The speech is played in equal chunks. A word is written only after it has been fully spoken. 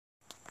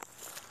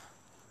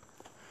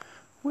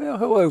Well,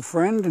 hello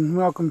friend, and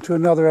welcome to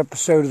another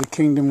episode of The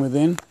Kingdom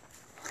Within.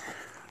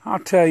 I'll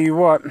tell you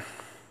what,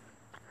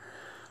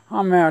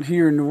 I'm out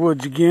here in the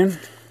woods again,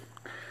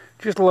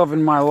 just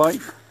loving my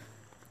life,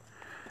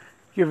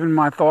 giving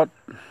my thought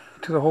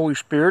to the Holy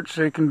Spirit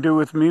so it can do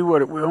with me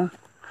what it will.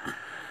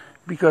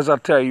 Because I'll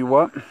tell you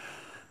what,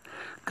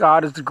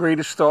 God is the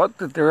greatest thought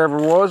that there ever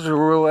was or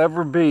will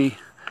ever be.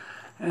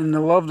 And the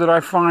love that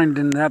I find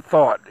in that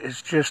thought is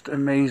just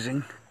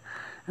amazing.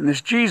 And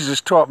this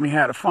Jesus taught me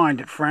how to find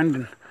it, friend.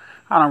 And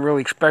I don't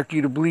really expect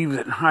you to believe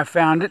that I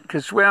found it,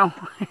 because, well,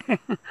 a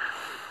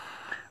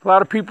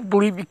lot of people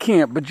believe you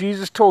can't, but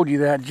Jesus told you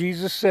that.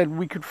 Jesus said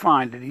we could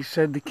find it. He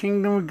said the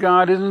kingdom of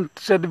God isn't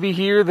said to be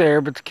here or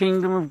there, but the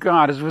kingdom of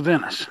God is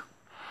within us.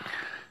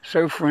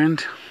 So,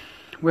 friend,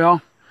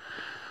 well,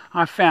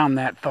 I found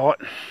that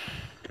thought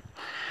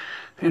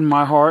in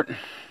my heart.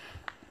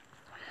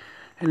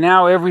 And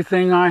now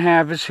everything I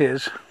have is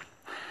His.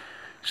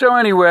 So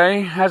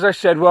anyway, as I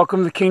said,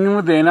 welcome to the Kingdom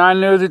Within. I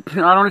know that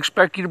I don't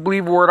expect you to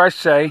believe a word I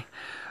say.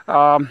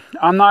 I'm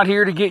not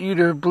here to get you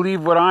to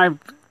believe what I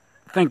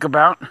think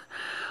about.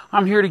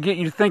 I'm here to get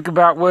you to think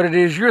about what it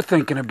is you're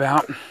thinking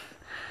about.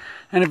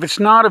 And if it's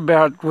not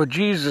about what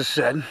Jesus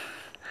said,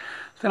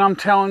 then I'm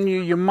telling you,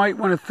 you might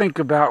want to think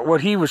about what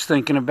He was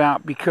thinking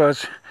about,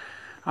 because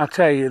I'll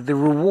tell you, the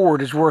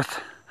reward is worth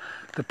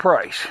the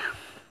price.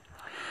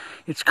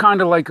 It's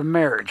kind of like a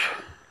marriage.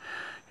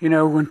 You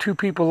know, when two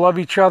people love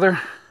each other,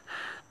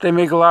 they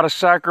make a lot of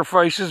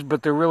sacrifices,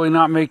 but they're really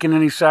not making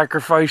any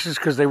sacrifices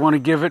because they want to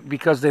give it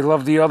because they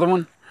love the other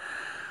one.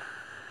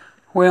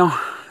 Well,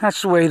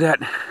 that's the way that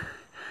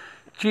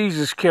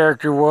Jesus'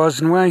 character was,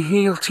 and when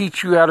He'll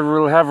teach you how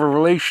to have a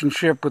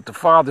relationship with the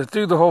Father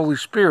through the Holy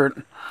Spirit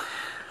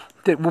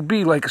that will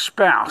be like a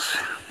spouse.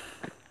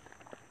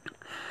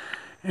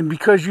 And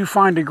because you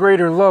find a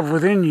greater love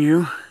within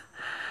you,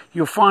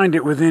 you'll find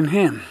it within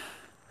Him.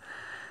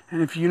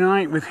 And if you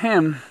unite with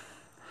Him,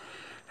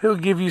 He'll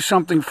give you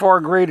something far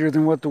greater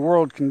than what the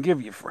world can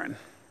give you, friend.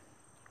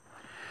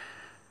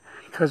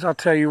 Because I'll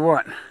tell you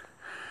what,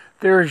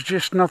 there is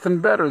just nothing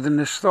better than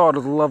this thought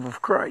of the love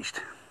of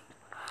Christ.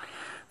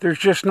 There's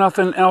just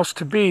nothing else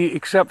to be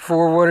except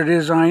for what it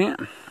is I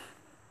am.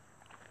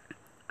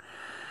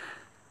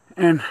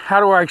 And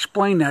how do I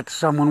explain that to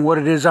someone, what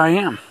it is I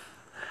am?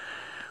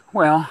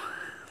 Well,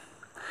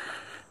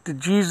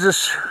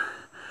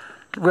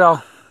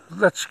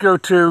 let's go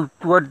to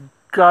what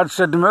God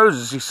said to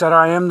Moses. He said,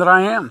 I am that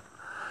I am.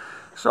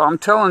 So I'm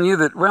telling you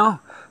that, well,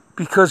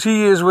 because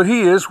He is what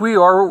He is, we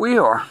are what we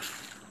are.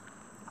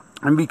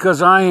 And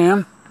because I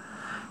am,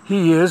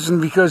 He is,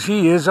 and because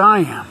He is, I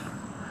am.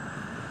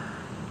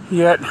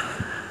 Yet,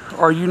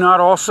 are you not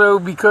also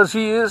because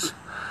He is?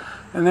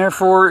 And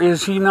therefore,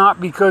 is He not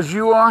because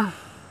you are?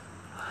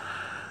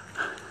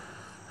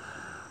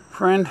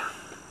 Friend,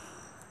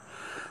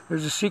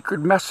 there's a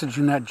secret message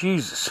in that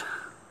Jesus.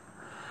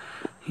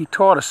 He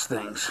taught us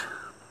things.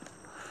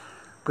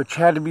 But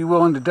you had to be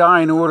willing to die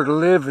in order to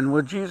live. And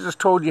well, Jesus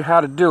told you how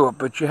to do it.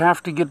 But you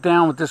have to get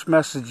down with this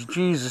message of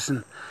Jesus.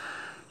 And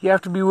you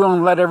have to be willing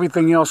to let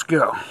everything else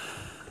go.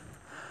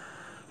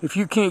 If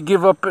you can't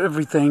give up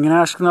everything and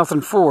ask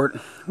nothing for it,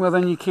 well,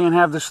 then you can't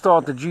have this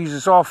thought that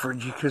Jesus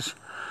offered you. Because,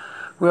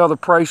 well, the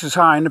price is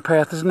high and the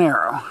path is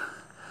narrow.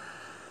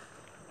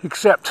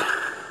 Except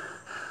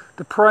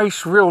the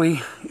price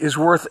really is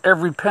worth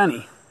every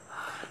penny.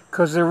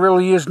 Because there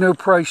really is no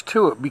price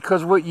to it.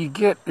 Because what you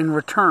get in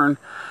return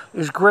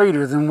is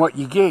greater than what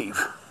you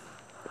gave.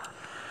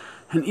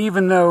 And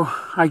even though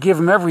I give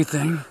Him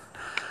everything,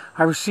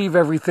 I receive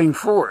everything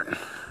for it.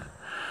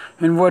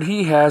 And what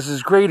He has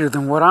is greater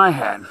than what I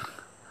had.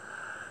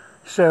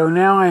 So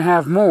now I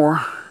have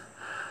more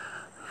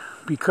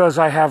because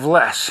I have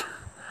less.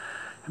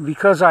 And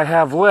because I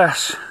have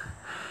less,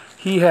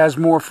 He has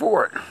more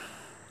for it.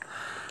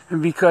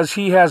 And because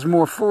He has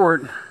more for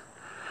it,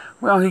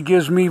 well, He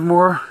gives me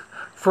more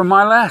for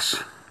my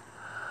less.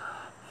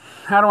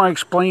 How do I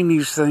explain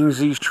these things,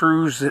 these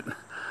truths that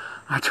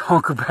I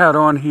talk about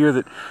on here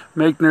that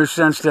make no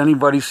sense to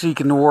anybody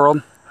seeking the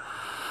world?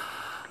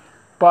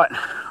 But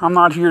I'm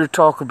not here to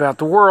talk about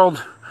the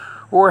world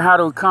or how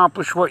to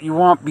accomplish what you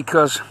want,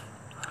 because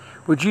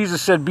what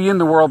Jesus said, be in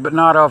the world but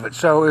not of it.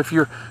 So if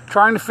you're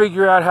trying to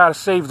figure out how to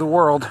save the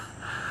world,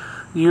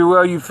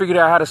 you figured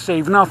out how to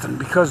save nothing,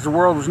 because the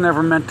world was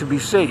never meant to be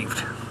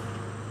saved.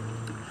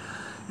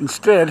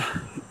 Instead,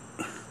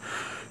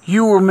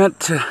 you were meant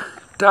to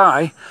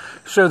die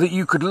so that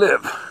you could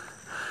live.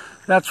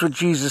 That's what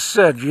Jesus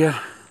said. Yet,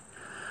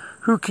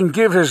 who can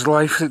give his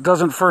life that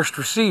doesn't first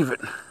receive it?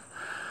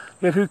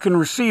 Yet who can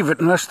receive it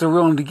unless they're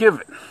willing to give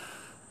it?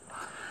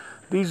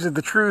 These are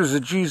the truths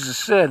that Jesus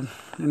said,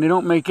 and they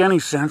don't make any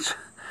sense,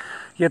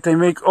 yet they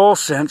make all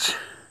sense.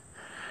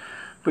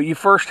 But you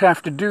first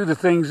have to do the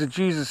things that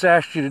Jesus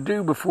asked you to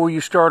do before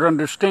you start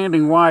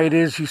understanding why it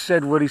is He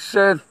said what He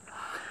said,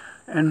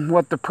 and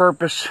what the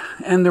purpose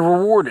and the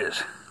reward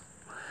is.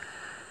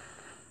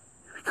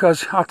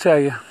 Because I'll tell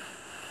you,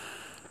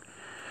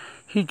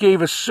 He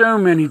gave us so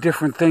many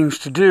different things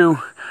to do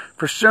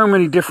for so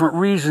many different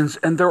reasons,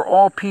 and they're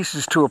all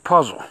pieces to a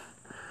puzzle.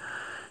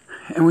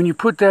 And when you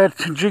put that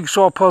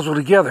jigsaw puzzle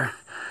together,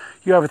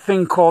 you have a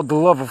thing called the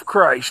love of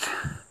Christ.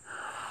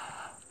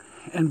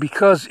 And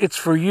because it's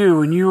for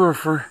you and you are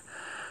for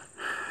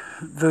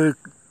the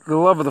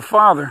love of the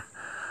Father,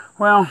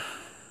 well,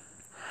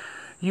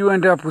 you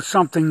end up with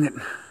something that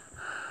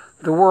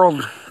the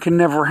world can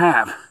never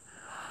have.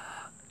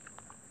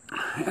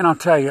 And I'll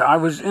tell you, I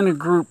was in a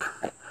group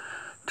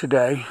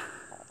today,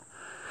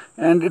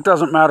 and it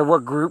doesn't matter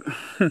what group,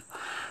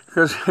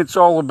 because it's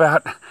all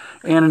about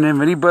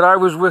anonymity, but I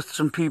was with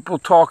some people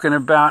talking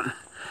about,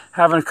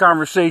 having a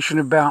conversation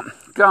about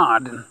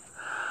God, and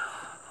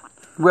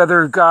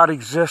whether God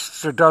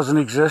exists or doesn't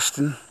exist.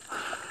 And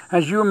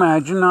as you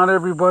imagine, not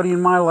everybody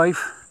in my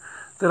life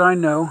that I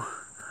know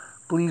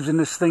believes in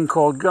this thing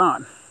called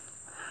God.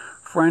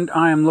 Friend,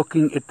 I am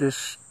looking at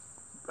this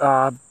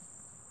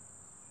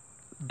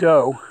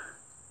doe,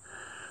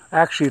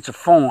 actually it's a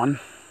fawn,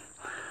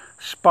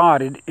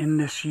 spotted in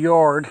this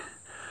yard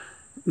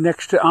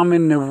next to, I'm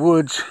in the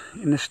woods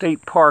in the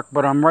state park,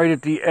 but I'm right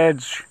at the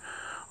edge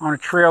on a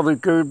trail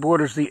that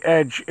borders the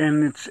edge,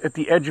 and it's at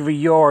the edge of a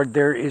yard.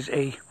 There is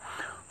a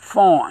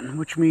fawn,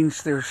 which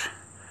means there's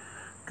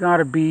got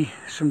to be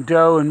some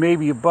doe and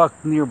maybe a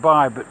buck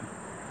nearby, but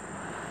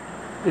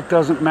it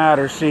doesn't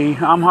matter. See,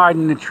 I'm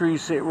hiding in the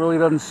trees, so it really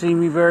doesn't see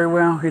me very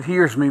well. It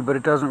hears me, but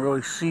it doesn't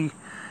really see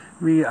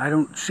me. I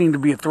don't seem to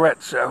be a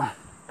threat, so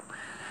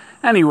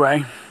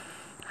anyway,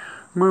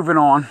 moving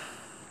on.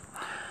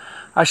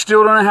 I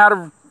still don't know how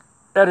to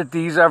edit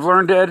these. I've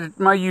learned to edit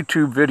my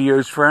YouTube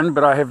videos, friend,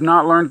 but I have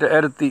not learned to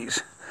edit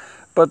these.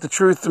 But the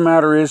truth of the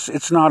matter is,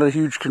 it's not a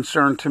huge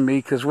concern to me,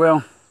 because,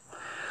 well,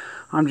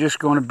 I'm just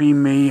going to be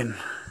me, and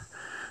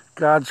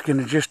God's going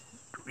to just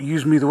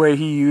use me the way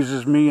He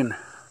uses me, and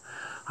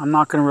I'm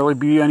not going to really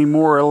be any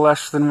more or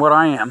less than what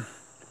I am.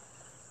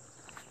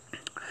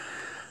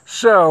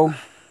 So,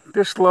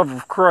 this love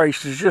of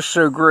Christ is just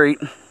so great,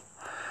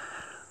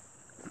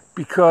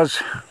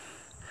 because,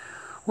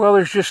 well,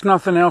 there's just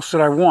nothing else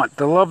that I want.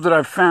 The love that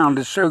I've found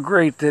is so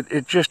great that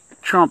it just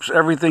trumps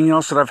everything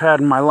else that I've had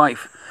in my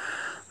life.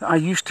 I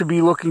used to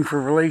be looking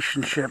for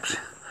relationships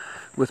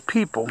with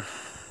people,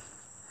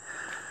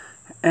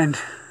 and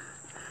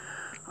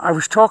I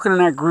was talking in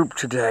that group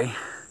today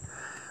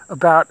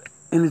about,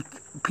 and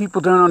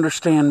people don't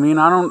understand me, and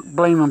I don't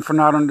blame them for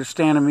not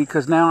understanding me,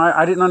 because now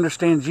I didn't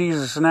understand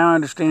Jesus, and now I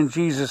understand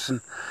Jesus,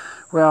 and,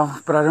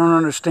 well, but I don't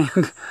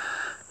understand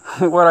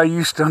what I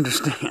used to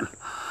understand.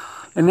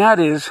 And that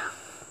is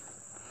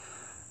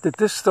that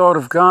this thought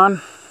of God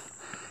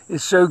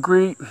is so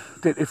great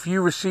that if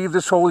you receive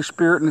this Holy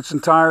Spirit in its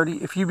entirety,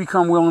 if you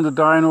become willing to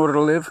die in order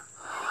to live,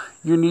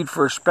 your need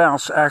for a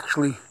spouse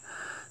actually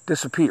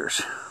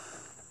disappears.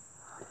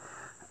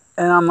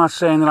 And I'm not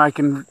saying that I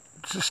can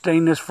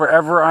sustain this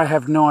forever. I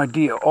have no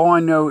idea. All I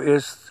know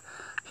is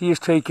He has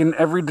taken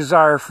every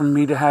desire from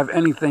me to have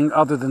anything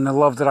other than the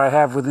love that I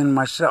have within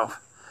myself.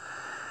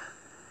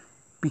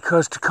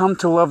 Because to come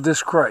to love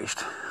this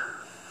Christ,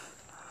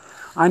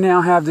 I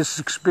now have this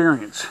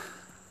experience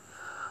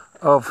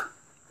of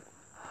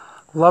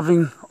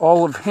loving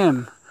all of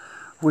Him,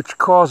 which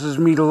causes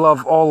me to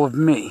love all of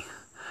me.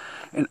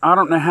 And I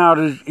don't know how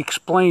to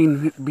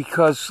explain it,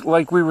 because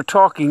like we were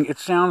talking, it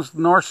sounds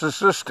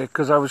narcissistic,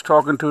 because I was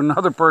talking to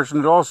another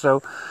person that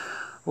also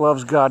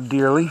loves God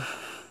dearly.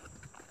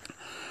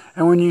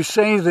 And when you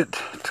say that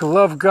to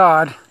love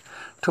God,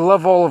 to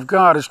love all of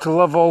God is to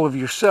love all of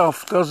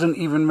yourself, doesn't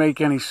even make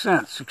any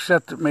sense,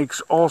 except it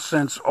makes all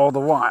sense all the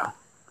while.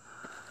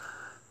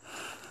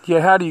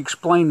 Yet how do you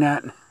explain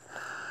that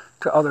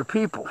to other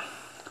people?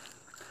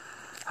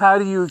 How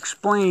do you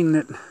explain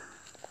that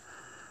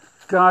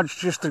God's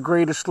just the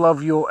greatest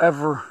love you'll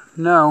ever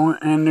know,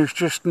 and there's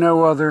just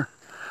no other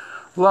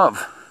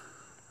love?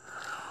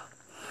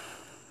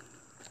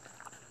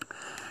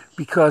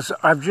 Because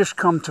I've just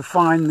come to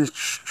find this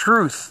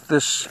truth,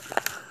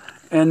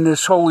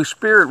 this Holy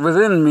Spirit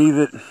within me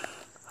that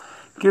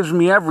gives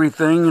me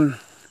everything, and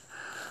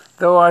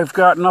though I've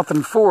got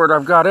nothing for it,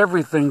 I've got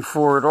everything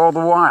for it all the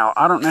while.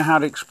 I don't know how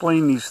to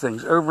explain these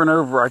things over and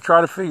over. I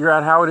try to figure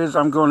out how it is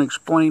I'm going to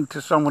explain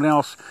to someone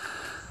else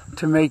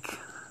to make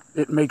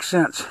it make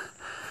sense.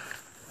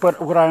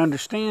 But what I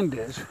understand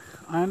is,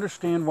 I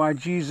understand why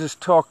Jesus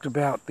talked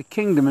about the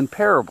kingdom in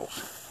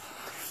parables.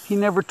 He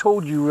never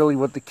told you really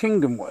what the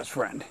kingdom was,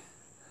 friend.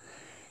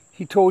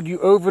 He told you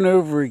over and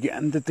over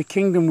again that the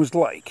kingdom was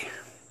like.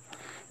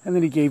 And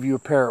then He gave you a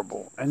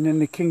parable. And then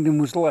the kingdom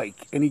was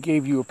like. And He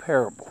gave you a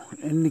parable.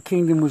 And the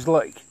kingdom was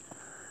like.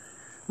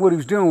 What He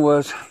was doing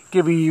was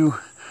giving you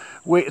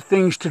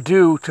things to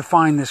do to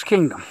find this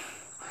kingdom.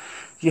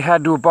 You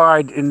had to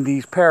abide in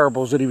these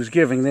parables that He was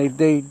giving.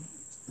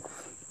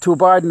 To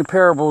abide in the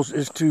parables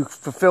is to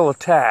fulfill a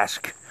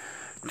task,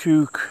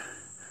 to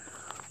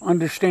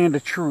understand a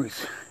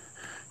truth,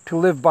 to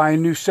live by a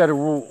new set of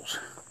rules.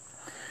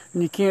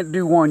 And you can't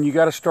do one, you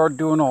got to start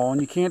doing all. And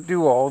you can't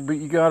do all, but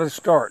you got to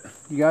start.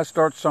 You got to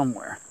start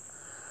somewhere.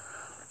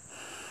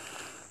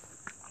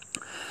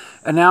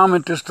 And now I'm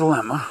at this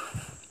dilemma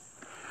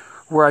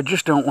where I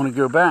just don't want to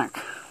go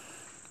back.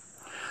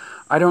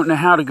 I don't know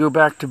how to go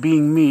back to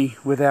being me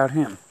without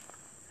him.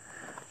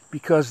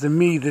 Because the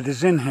me that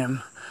is in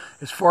him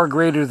is far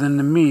greater than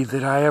the me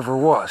that I ever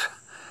was.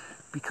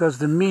 Because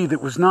the me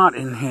that was not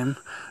in him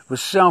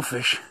was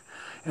selfish,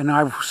 and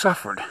I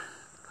suffered.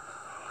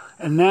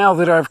 And now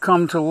that I've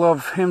come to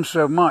love him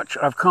so much,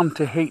 I've come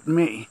to hate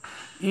me,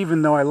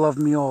 even though I loved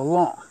me all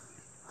along.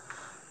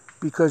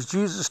 Because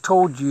Jesus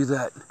told you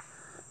that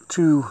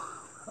to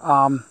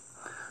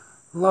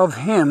love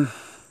him,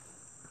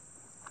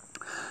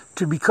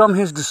 to become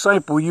his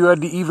disciple, you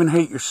had to even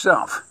hate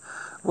yourself.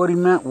 What he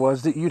meant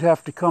was that you'd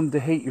have to come to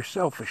hate your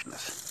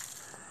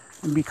selfishness.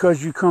 And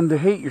because you come to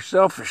hate your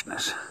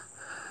selfishness,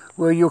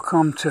 well, you'll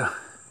come to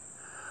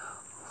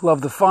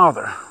love the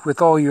Father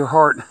with all your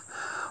heart,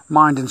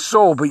 mind, and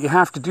soul. But you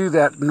have to do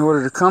that in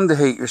order to come to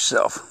hate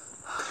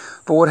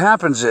yourself. But what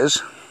happens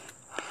is,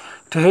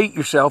 to hate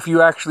yourself,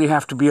 you actually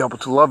have to be able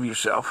to love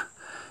yourself.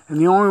 And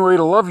the only way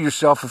to love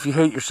yourself if you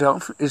hate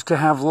yourself is to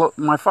have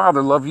my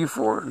Father love you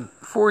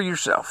for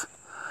yourself.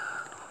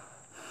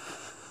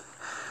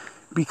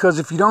 Because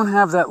if you don't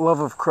have that love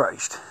of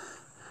Christ,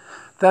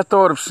 that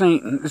thought of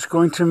Satan is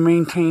going to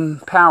maintain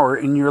power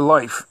in your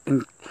life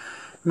and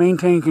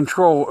maintain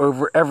control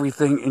over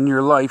everything in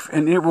your life,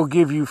 and it will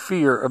give you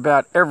fear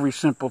about every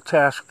simple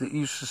task that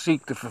you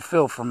seek to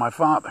fulfill for my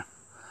Father.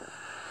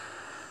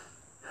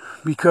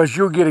 Because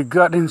you'll get a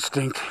gut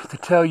instinct to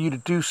tell you to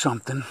do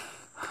something,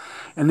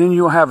 and then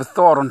you'll have a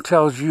thought that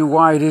tells you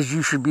why it is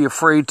you should be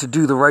afraid to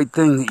do the right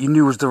thing that you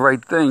knew was the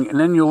right thing, and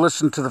then you'll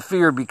listen to the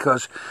fear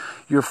because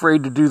you're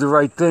afraid to do the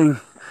right thing,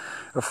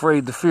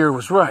 afraid the fear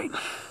was right.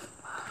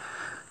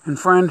 And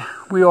friend,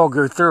 we all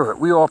go through it.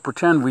 We all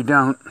pretend we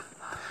don't,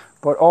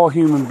 but all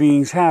human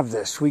beings have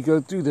this. We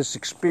go through this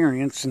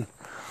experience, and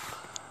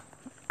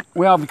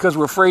well, because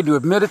we're afraid to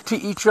admit it to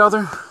each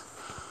other,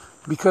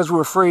 because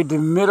we're afraid to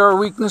admit our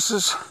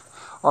weaknesses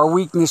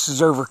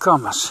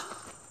overcome us.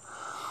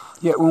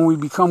 Yet when we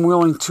become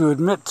willing to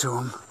admit to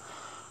them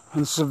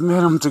and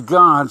submit them to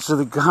God so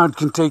that God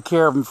can take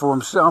care of them for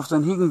himself,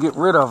 then he can get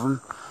rid of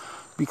them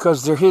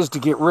because they're his to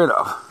get rid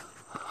of.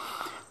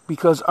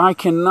 Because I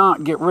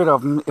cannot get rid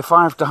of them if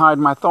I have to hide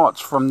my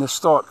thoughts from this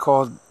thought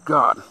called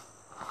God.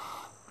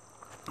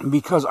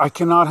 Because I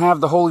cannot have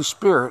the Holy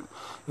Spirit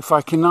if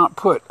I cannot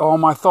put all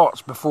my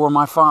thoughts before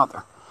my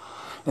Father.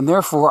 And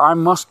therefore I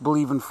must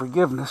believe in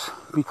forgiveness,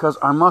 because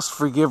I must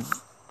forgive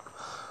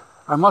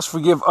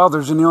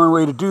others, and the only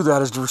way to do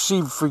that is to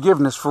receive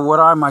forgiveness for what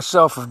I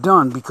myself have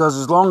done, because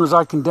as long as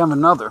I condemn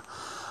another,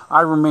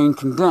 I remain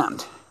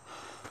condemned.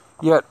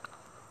 Yet,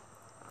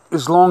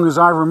 as long as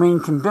I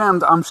remain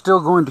condemned, I'm still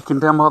going to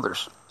condemn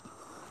others.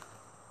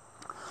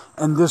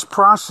 And this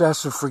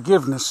process of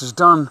forgiveness is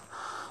done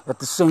at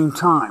the same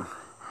time.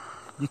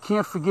 You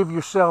can't forgive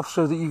yourself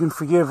so that you can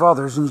forgive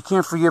others, and you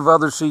can't forgive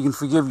others so you can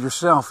forgive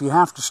yourself. You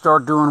have to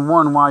start doing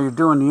one while you're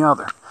doing the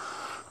other.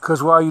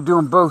 Because while you're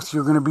doing both,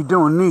 you're going to be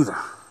doing neither.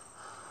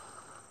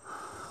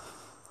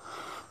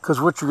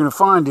 Because what you're going to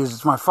find is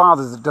it's my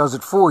Father that does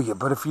it for you.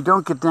 But if you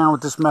don't get down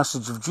with this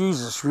message of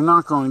Jesus, you're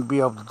not going to be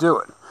able to do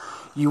it.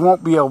 You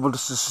won't be able to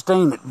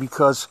sustain it,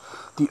 because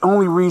the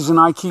only reason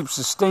I keep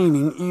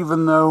sustaining,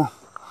 even though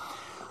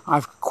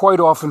I quite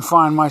often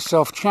find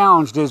myself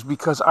challenged, is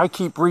because I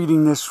keep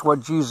reading this,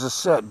 what Jesus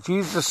said.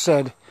 Jesus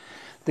said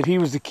that he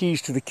was the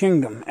keys to the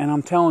kingdom. And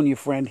I'm telling you,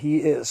 friend, he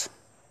is.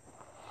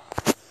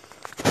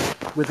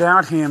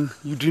 Without him,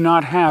 you do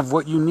not have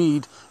what you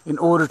need in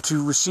order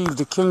to receive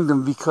the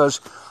kingdom, because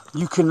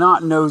you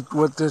cannot know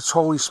what this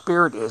Holy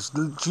Spirit is.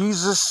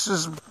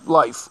 Jesus'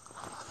 life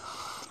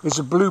is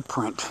a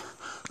blueprint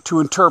to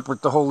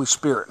interpret the Holy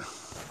Spirit.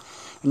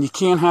 And you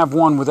can't have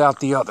one without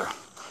the other.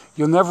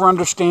 You'll never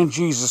understand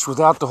Jesus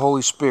without the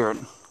Holy Spirit,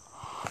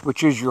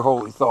 which is your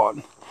holy thought.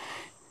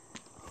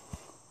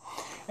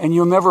 And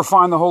you'll never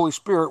find the Holy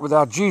Spirit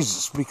without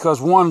Jesus,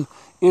 because one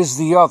is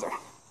the other.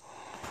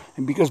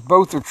 And because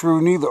both are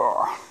true, neither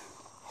are.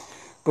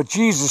 But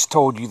Jesus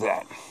told you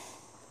that.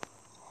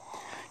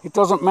 It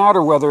doesn't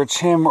matter whether it's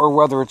him or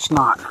whether it's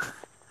not.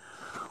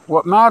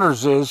 What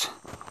matters is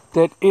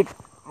that it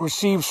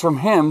receives from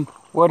him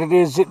what it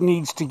is it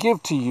needs to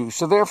give to you.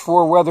 So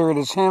therefore, whether it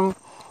is him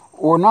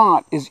or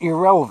not is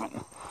irrelevant.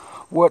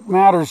 What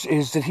matters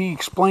is that he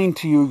explained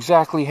to you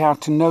exactly how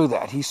to know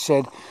that. He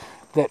said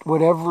that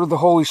whatever the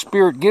Holy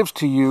Spirit gives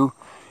to you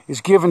is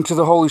given to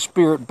the Holy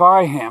Spirit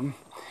by him.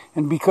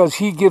 And because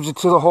he gives it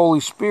to the Holy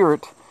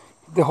Spirit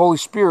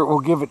will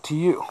give it to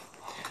you.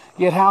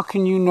 Yet how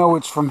can you know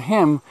it's from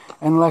him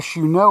unless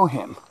you know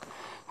him?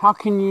 How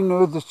can you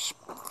know the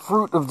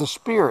fruit of the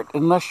Spirit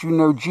unless you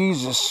know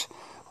Jesus,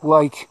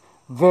 like,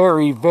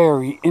 very,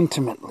 very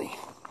intimately?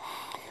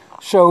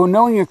 So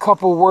knowing a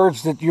couple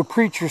words that your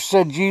preacher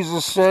said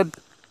Jesus said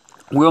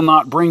will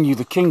not bring you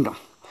the kingdom,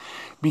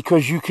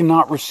 because you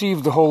cannot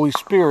receive the Holy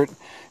Spirit,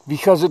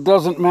 because it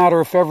doesn't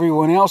matter if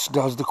everyone else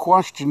does. The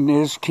question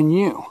is, can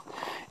you?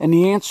 And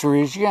the answer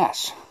is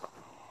yes.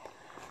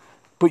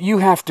 But you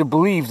have to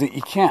believe that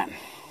you can.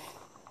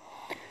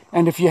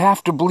 And if you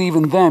have to believe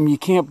in them, you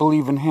can't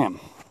believe in him.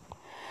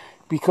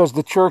 Because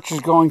the church is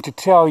going to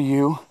tell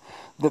you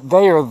that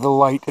they are the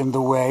light and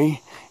the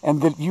way,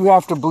 and that you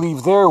have to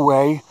believe their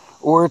way,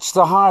 or it's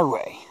the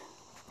highway.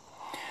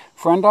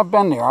 Friend, I've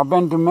been there. I've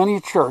been to many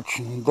a church,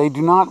 and they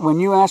do not, when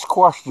you ask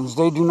questions,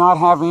 they do not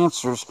have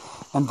answers,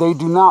 and they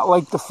do not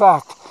like the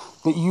fact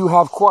that you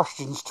have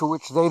questions to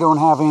which they don't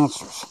have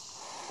answers.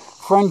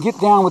 Friend, get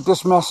down with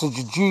this message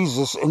of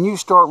Jesus, and you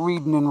start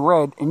reading in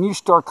red, and you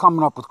start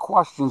coming up with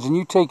questions, and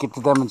you take it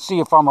to them and see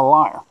if I'm a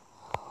liar.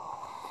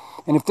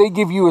 And if they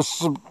give you a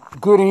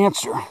good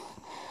answer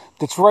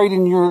that's right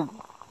in your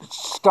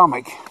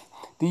stomach,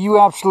 that you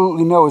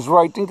absolutely know is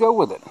right, then go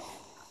with it.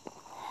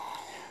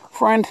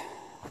 Friend,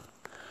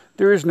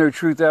 there is no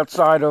truth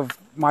outside of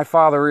my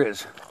Father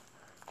is.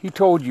 He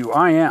told you,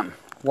 I am.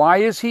 Why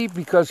is he?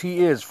 Because he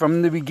is.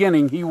 From the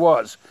beginning, he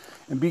was.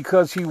 And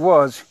because he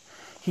was,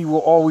 he will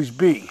always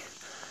be.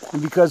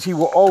 And because he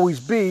will always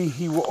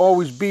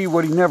be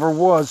what he never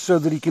was, so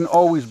that he can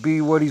always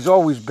be what he's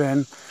always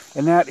been,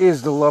 and that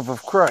is the love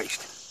of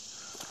Christ.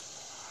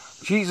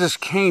 Jesus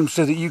came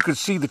so that you could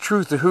see the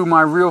truth of who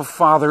my real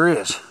Father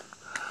is.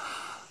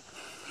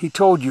 He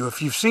told you,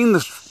 if you've seen the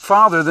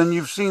Father, then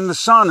you've seen the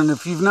Son. And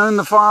if you've known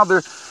the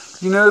Father,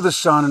 you know the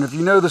Son. And if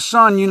you know the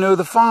Son, you know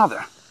the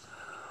Father.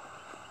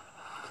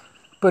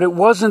 But it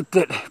wasn't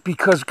that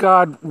because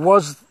that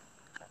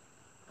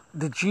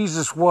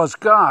Jesus was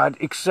God,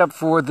 except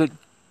for that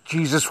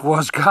Jesus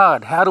was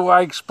God. How do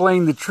I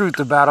explain the truth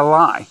about a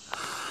lie?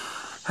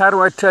 How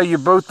do I tell you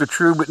both the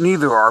true, but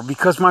neither are?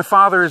 Because my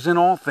Father is in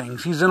all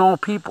things. He's in all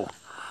people.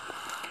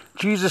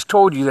 Jesus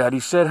told you that. He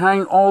said,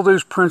 hang all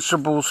those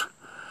principles,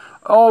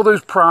 all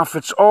those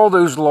prophets, all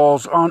those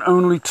laws on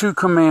only 2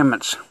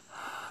 commandments.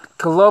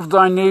 To love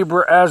thy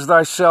neighbor as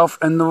thyself,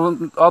 and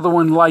the other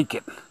one like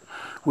it,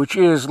 which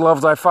is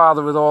love thy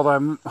Father with all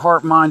thy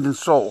heart, mind, and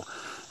soul.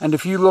 And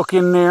if you look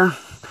in there,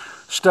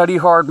 study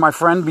hard, my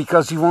friend,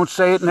 because he won't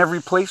say it in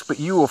every place, but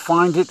you will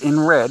find it in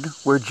red,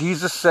 where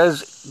Jesus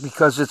says,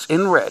 because it's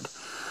in red,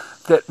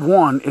 that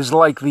one is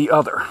like the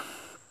other.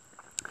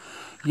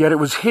 Yet it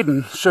was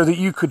hidden so that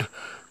you could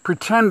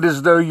pretend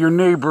as though your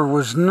neighbor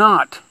was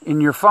not in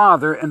your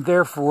Father, and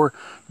therefore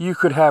you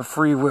could have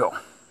free will.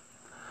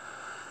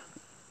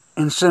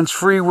 And since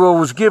free will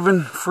was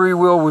given, free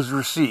will was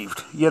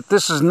received. Yet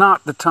this is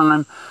not the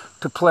time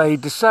to play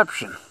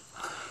deception.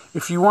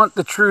 If you want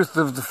the truth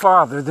of the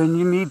Father, then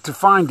you need to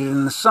find it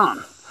in the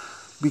Son.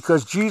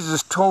 Because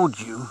Jesus told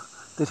you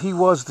that he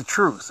was the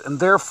truth. And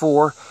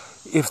therefore,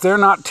 if they're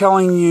not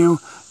telling you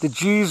that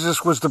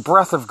Jesus was the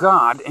breath of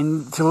God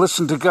and to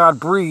listen to God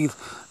breathe,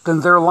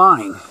 then they're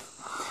lying.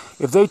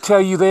 If they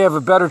tell you they have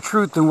a better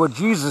truth than what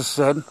Jesus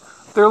said,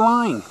 they're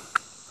lying.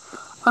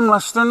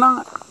 Unless they're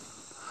not.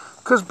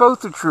 Because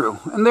both are true,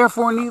 and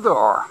therefore neither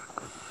are.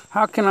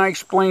 How can I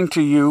explain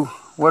to you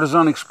what is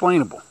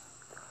unexplainable?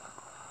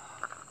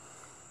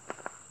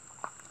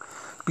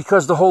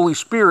 Because the Holy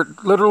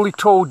Spirit literally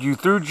told you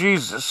through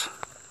Jesus,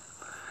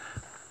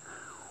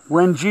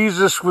 when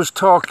Jesus was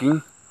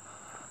talking,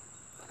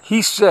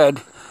 he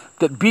said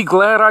that be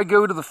glad I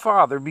go to the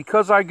Father.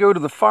 Because I go to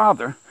the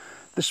Father,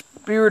 the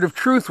Spirit of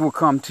truth will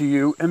come to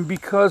you. And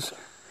because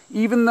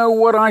even though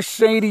what I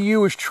say to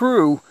you is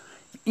true,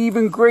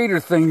 even greater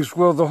things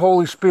will the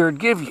Holy Spirit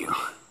give you.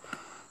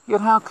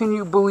 Yet how can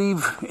you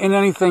believe in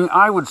anything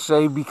I would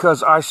say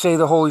because I say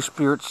the Holy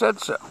Spirit said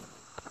so?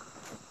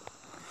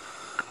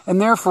 And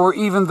therefore,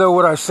 even though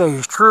what I say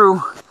is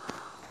true,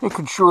 it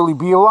could surely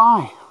be a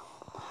lie.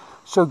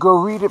 So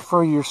go read it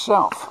for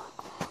yourself.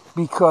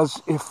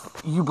 Because if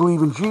you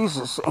believe in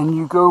Jesus and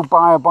you go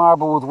buy a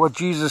Bible with what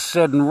Jesus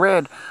said in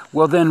red,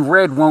 well then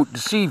red won't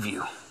deceive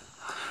you.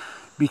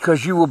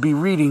 Because you will be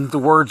reading the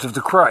words of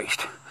the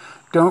Christ.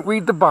 Don't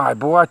read the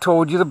Bible. I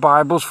told you the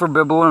Bible's for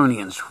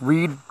Babylonians.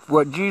 Read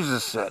what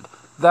Jesus said.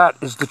 That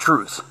is the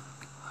truth.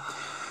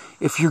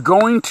 If you're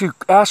going to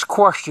ask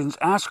questions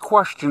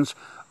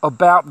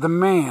about the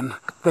man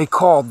they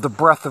called the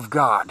breath of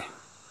God.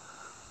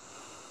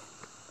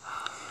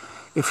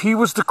 If he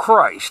was the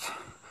Christ,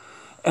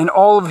 and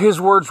all of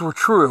his words were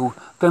true,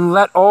 then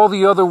let all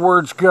the other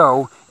words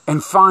go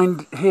and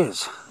find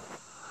his.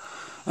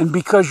 And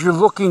because you're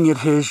looking at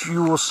his,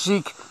 you will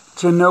seek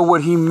to know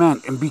what he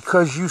meant. And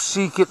because you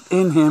seek it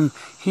in him,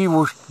 he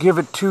will give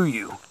it to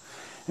you.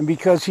 And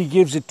because he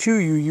gives it to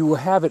you, you will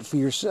have it for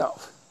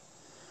yourself.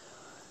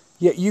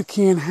 Yet you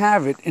can't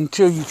have it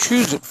until you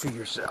choose it for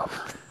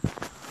yourself.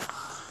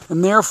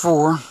 And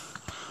therefore,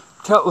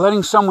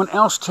 letting someone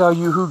else tell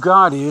you who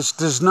God is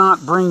does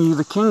not bring you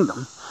the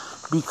kingdom.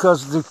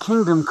 Because the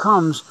kingdom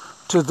comes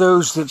to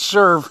those that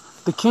serve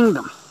the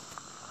kingdom.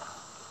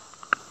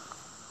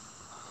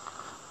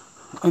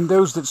 And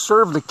those that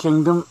serve the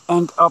kingdom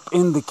end up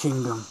in the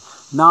kingdom,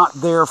 not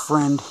their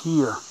friend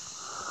here.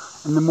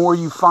 And the more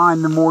you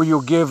find, the more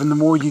you'll give, and the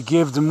more you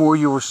give, the more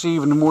you'll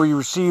receive, and the more you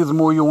receive, the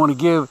more you'll want to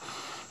give,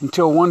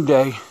 until one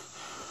day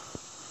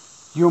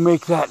you'll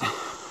make that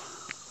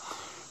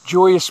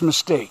joyous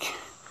mistake,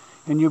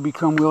 and you'll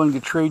become willing to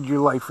trade your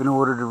life in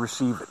order to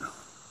receive it.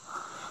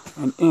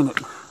 And in it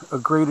a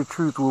greater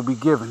truth will be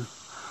given,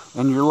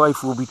 and your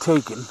life will be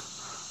taken,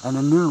 and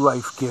a new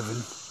life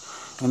given,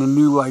 and a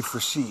new life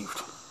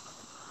received.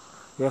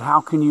 Yet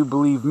how can you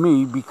believe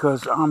me?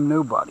 Because I'm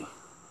nobody.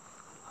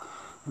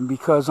 And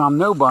because I'm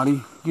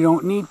nobody, you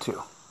don't need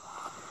to.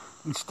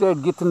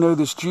 Instead, get to know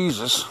this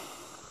Jesus.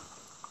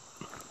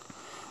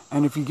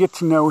 And if you get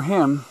to know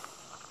him,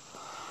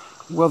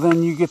 well,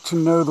 then you get to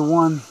know the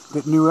one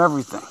that knew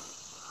everything.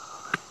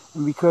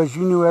 And because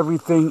you knew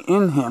everything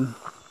in him,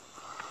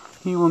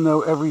 he will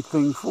know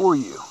everything for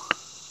you.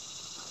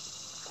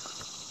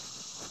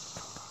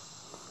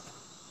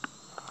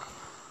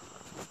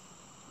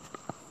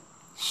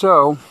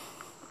 So,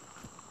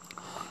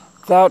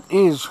 that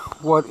is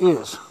what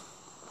is.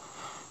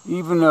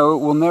 Even though it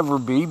will never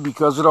be,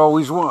 because it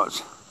always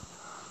was.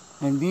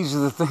 And these are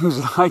the things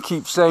that I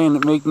keep saying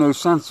that make no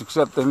sense,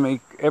 except they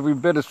make every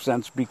bit of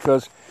sense,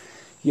 because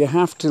you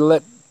have to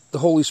let the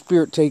Holy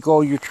Spirit take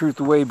all your truth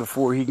away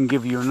before he can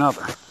give you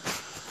another.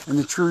 And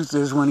the truth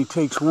is, when he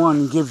takes one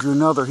and gives you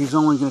another, he's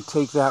only going to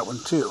take that one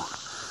too.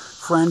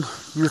 Friend,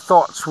 your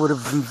thoughts would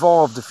have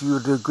evolved if you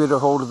were to get a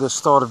hold of this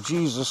thought of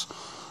Jesus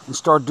and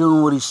start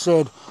doing what he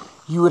said.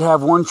 You would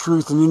have one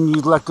truth, and then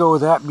you'd let go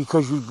of that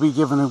because you'd be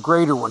given a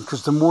greater one.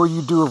 Because the more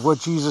you do of what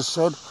Jesus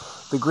said,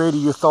 the greater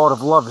your thought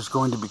of love is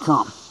going to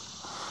become.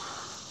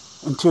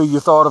 Until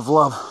your thought of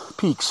love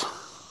peaks.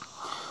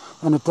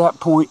 And at that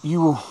point,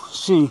 you will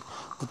see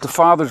that the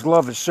Father's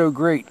love is so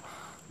great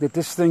that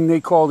this thing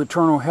they called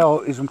eternal hell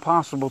is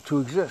impossible to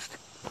exist.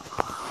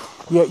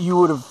 Yet you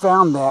would have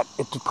found that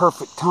at the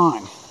perfect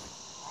time.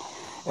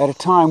 At a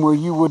time where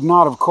you would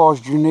not have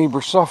caused your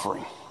neighbor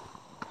suffering.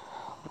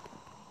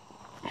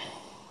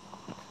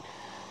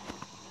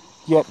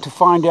 Yet to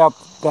find out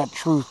that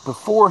truth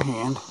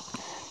beforehand,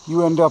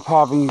 you end up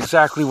having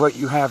exactly what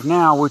you have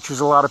now, which is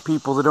a lot of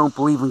people that don't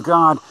believe in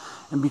God,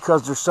 and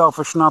because they're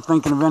selfish, not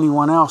thinking of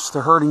anyone else,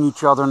 they're hurting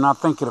each other and not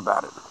thinking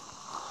about it.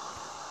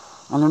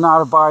 And they're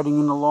not abiding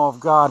in the law of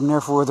God, and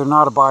therefore they're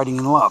not abiding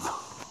in love.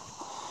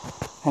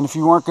 And if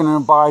you weren't going to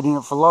abide in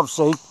it for love's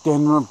sake,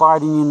 then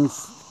abiding in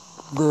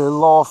the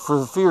law for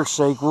the fear's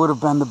sake would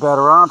have been the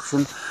better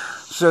option,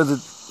 so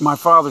that my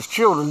Father's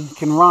children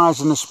can rise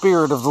in the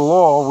spirit of the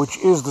law, which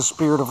is the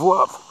spirit of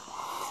love.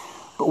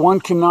 But one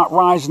cannot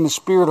rise in the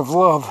spirit of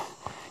love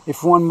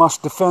if one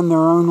must defend their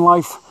own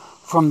life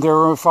from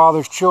their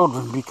Father's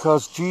children,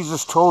 because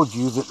Jesus told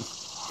you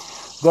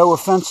that though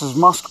offenses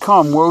must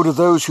come, woe to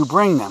those who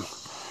bring them.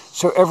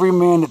 So every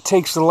man that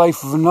takes the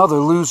life of another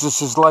loses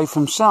his life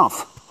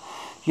himself.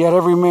 Yet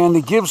every man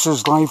that gives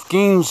his life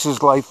gains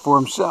his life for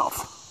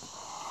himself.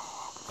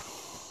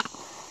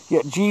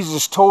 Yet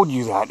Jesus told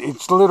you that.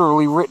 It's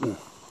literally written.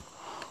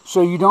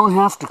 So you don't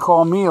have to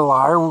call me a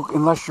liar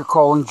unless you're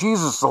calling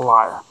Jesus a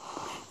liar.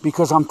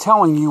 Because I'm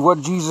telling you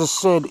what Jesus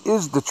said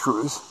is the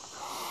truth.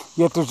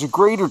 Yet there's a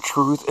greater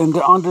truth, and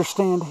to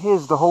understand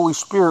his, the Holy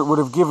Spirit would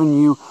have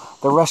given you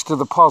the rest of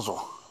the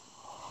puzzle.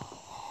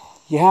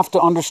 You have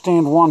to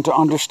understand one to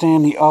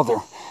understand the other.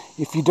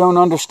 If you don't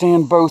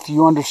understand both,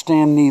 you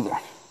understand neither.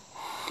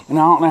 And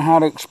I don't know how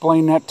to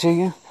explain that to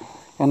you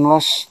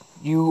unless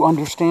you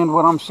understand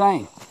what I'm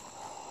saying.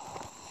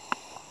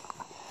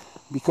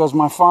 Because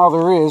my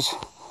Father is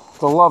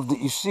the love that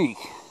you seek.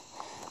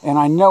 And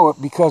I know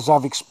it because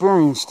I've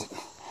experienced it.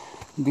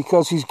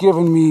 Because he's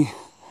given me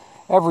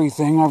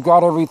everything. I've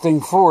got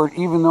everything for it,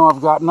 even though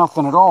I've got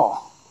nothing at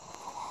all.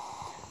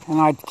 And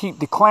I keep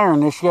declaring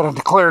this, yet I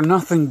declare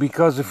nothing,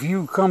 because if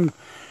you come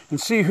and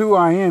see who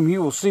I am,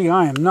 you will see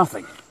I am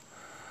nothing.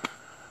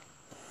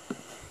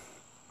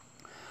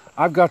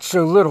 I've got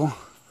so little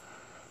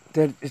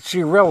that it's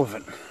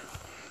irrelevant.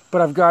 But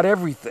I've got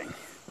everything.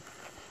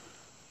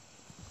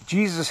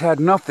 Jesus had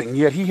nothing,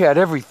 yet he had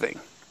everything.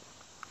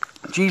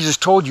 Jesus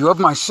told you, of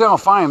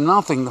myself I am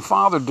nothing, the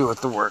Father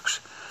doeth the works.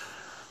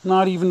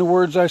 Not even the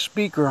words I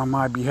speak are on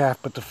my behalf,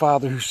 but the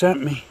Father who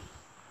sent me.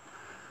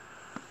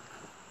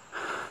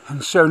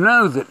 And so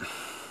know that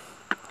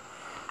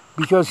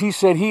because he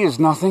said he is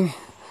nothing,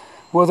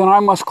 well then I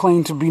must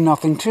claim to be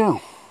nothing too.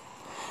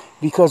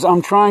 Because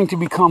I'm trying to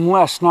become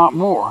less, not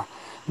more.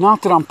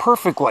 Not that I'm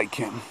perfect like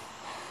him,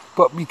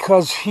 but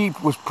because he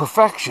was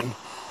perfection,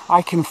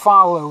 I can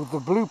follow the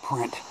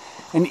blueprint.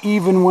 And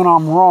even when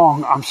I'm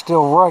wrong, I'm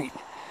still right.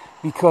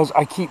 Because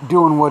I keep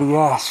doing what he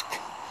asked.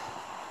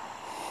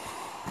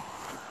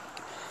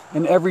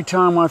 And every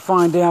time I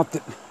find out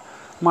that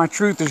my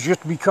truth has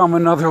just become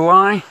another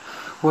lie,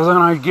 well then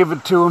I give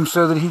it to him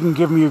so that he can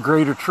give me a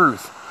greater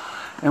truth.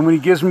 And when he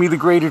gives me the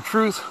greater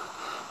truth,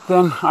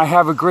 then I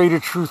have a greater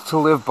truth to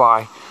live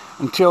by,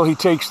 until he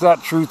takes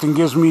that truth and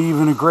gives me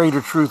even a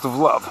greater truth of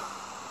love.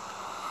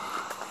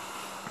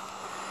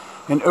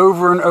 And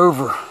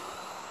over,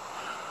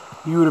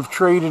 you would have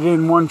traded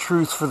in one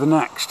truth for the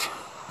next,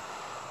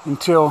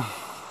 until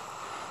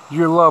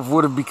your love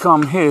would have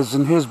become his,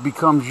 and his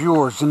becomes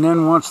yours. And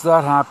then once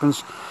that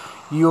happens,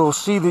 you'll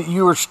see that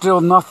you are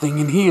still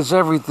nothing, and he is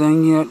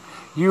everything, yet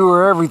you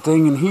are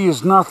everything, and he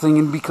is nothing.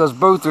 And because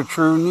both are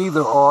true,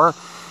 neither are.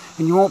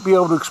 And you won't be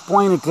able to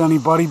explain it to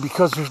anybody,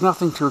 because there's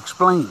nothing to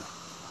explain.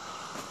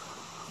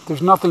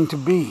 There's nothing to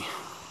be.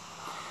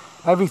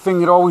 Everything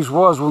that always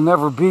was will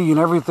never be, and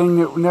everything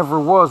that never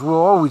was will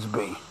always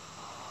be.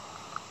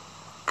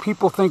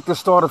 People think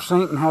this thought of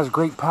Satan has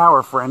great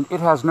power, friend. It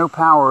has no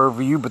power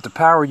over you but the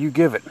power you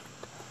give it.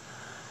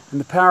 And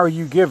the power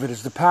you give it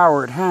is the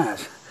power it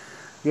has.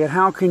 Yet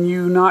how can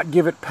you not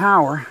give it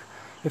power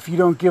if you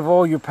don't give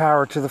all your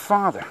power to the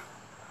Father?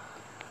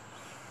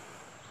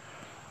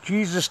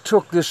 Jesus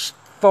took this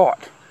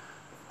thought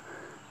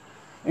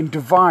and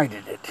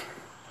divided it.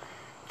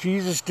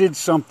 Jesus did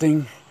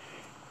something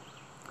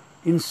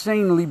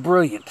insanely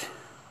brilliant.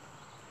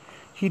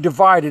 He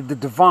divided the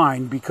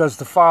divine because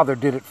the Father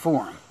did it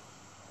for him.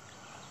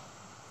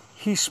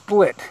 He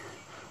split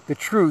the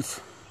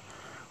truth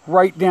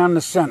right down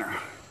the center.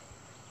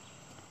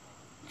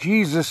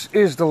 Jesus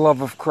is the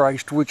love of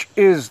Christ, which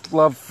is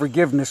love,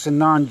 forgiveness, and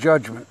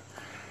non-judgment.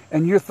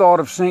 And your thought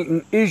of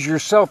Satan is your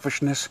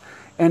selfishness,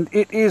 and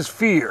it is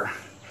fear,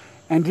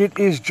 and it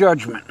is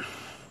judgment.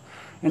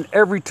 And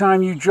every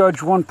time you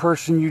judge one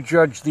person, you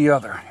judge the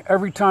other.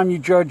 Every time you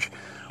judge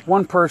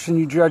one person,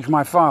 you judge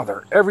my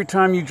Father. Every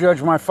time you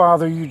judge my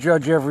Father, you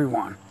judge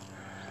everyone.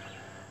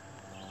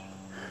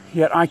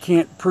 Yet I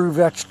can't prove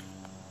that's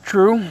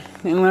true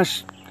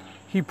unless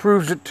he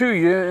proves it to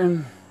you,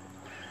 and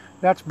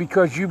that's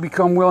because you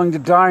become willing to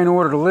die in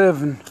order to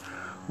live, and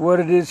what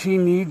it is he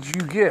needs,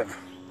 you give.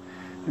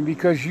 And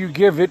because you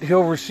give it,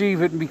 he'll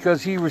receive it, and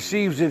because he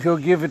receives it, he'll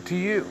give it to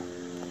you.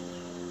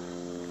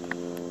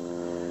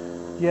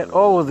 Yet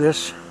all of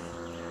this,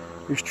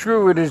 as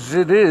true as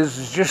it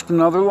is just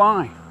another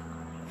lie.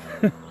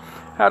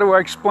 How do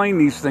I explain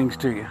these things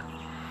to you?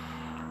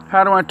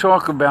 How do I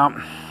talk about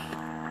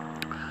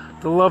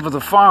the love of the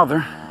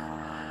Father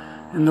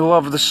and the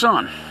love of the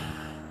Son?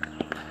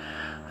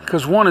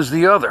 Because one is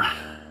the other.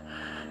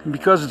 And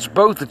because it's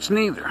both, it's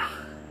neither.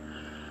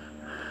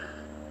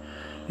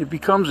 It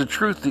becomes a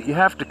truth that you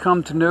have to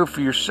come to know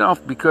for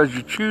yourself because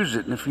you choose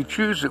it. And if you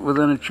choose it, well,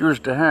 then it's yours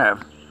to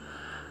have.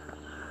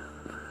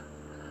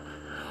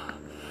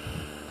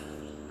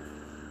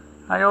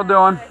 How y'all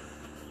doing?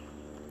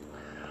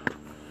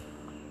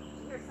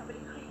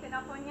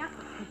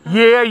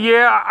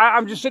 Yeah,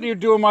 I'm just sitting here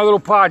doing my little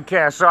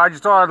podcast, so I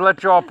just thought I'd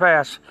let y'all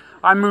pass.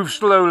 I move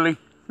slowly.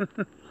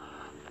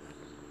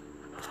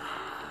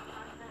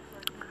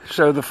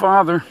 So the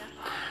Father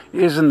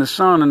is in the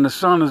Son, and the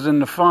Son is in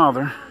the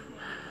Father.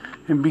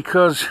 And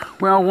because,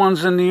 well,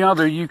 one's in the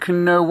other, you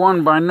can know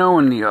one by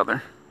knowing the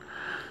other.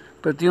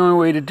 But the only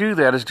way to do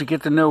that is to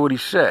get to know what he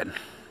said.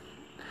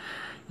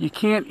 You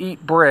can't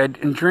eat bread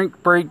and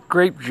drink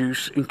grape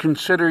juice and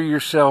consider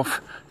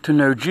yourself to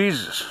know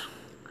Jesus.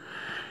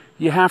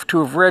 You have to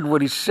have read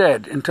what he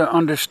said and to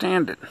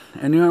understand it.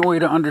 And the only way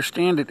to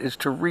understand it is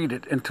to read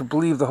it and to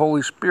believe the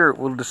Holy Spirit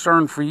will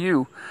discern for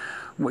you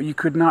what you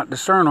could not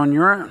discern on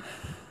your own.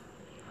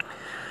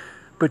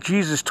 But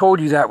Jesus told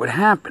you that would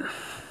happen.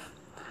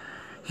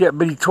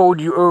 But he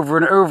told you over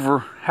and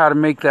over how to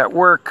make that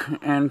work.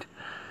 And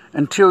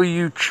until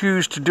you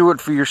choose to do it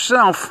for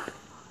yourself,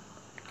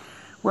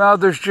 well,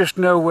 there's just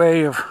no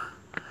way of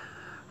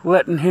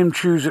letting him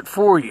choose it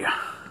for you.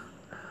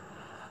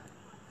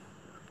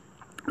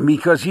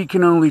 Because he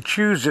can only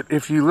choose it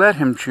if you let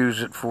him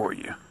choose it for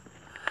you.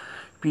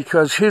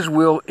 Because his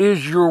will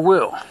is your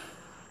will.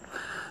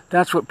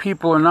 That's what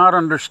people are not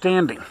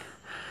understanding.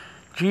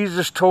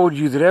 Jesus told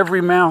you that every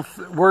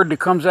word that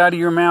comes out of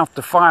your mouth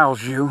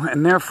defiles you,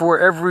 and therefore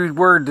every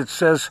word that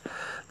says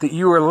that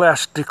you are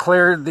less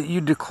that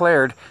you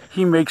declared,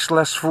 he makes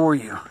less for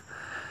you.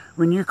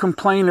 When you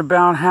complain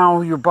about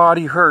how your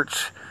body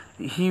hurts,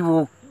 he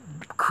will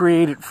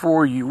create it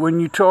for you. When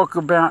you talk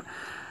about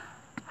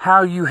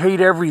how you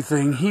hate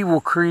everything, he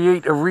will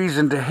create a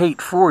reason to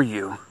hate for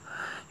you.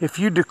 If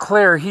you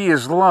declare he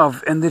is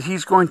love and that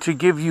he's going to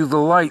give you the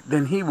light,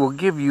 then he will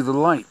give you the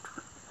light.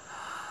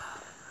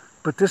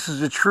 But this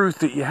is a truth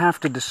that you have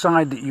to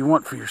decide that you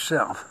want for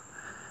yourself.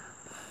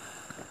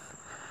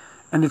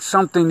 And it's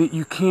something that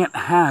you can't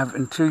have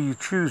until you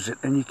choose it.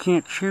 And you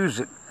can't choose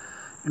it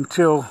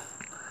until,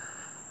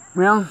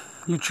 well,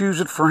 you choose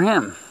it for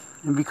him.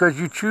 And because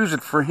you choose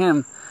it for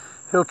him,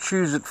 he'll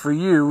choose it for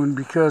you. And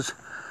because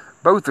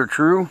both are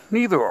true,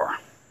 neither are.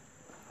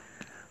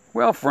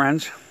 Well,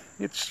 friends,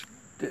 it's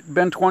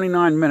been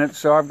 29 minutes,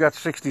 so I've got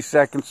 60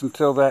 seconds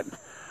until that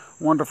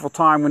wonderful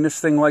time when this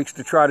thing likes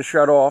to try to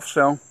shut off.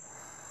 So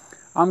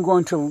I'm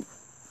going to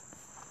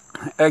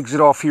exit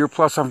off here,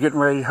 plus I'm getting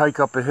ready to hike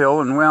up a hill,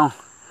 and well,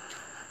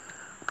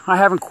 I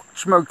haven't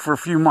smoked for a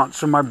few months,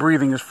 so my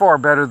breathing is far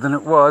better than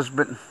it was,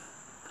 but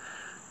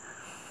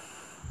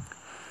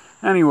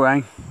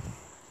anyway,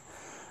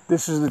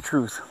 this is the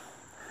truth.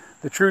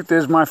 The truth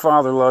is my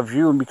Father loves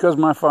you, and because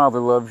my Father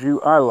loves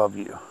you, I love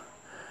you.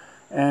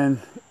 And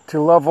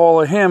to love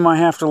all of him, I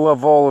have to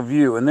love all of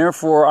you. And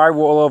therefore, I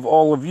will love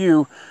all of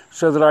you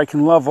so that I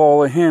can love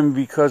all of him,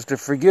 because to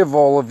forgive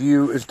all of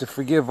you is to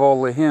forgive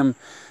all of him,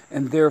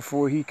 and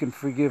therefore he can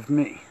forgive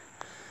me.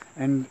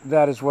 And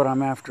that is what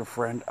I'm after,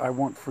 friend. I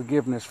want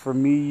forgiveness for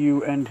me,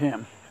 you, and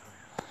him.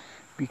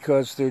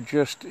 Because there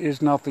just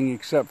is nothing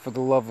except for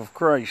the love of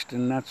Christ,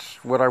 and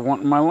that's what I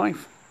want in my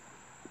life.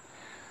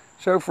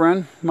 So,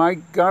 friend, may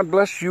God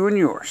bless you and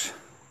yours.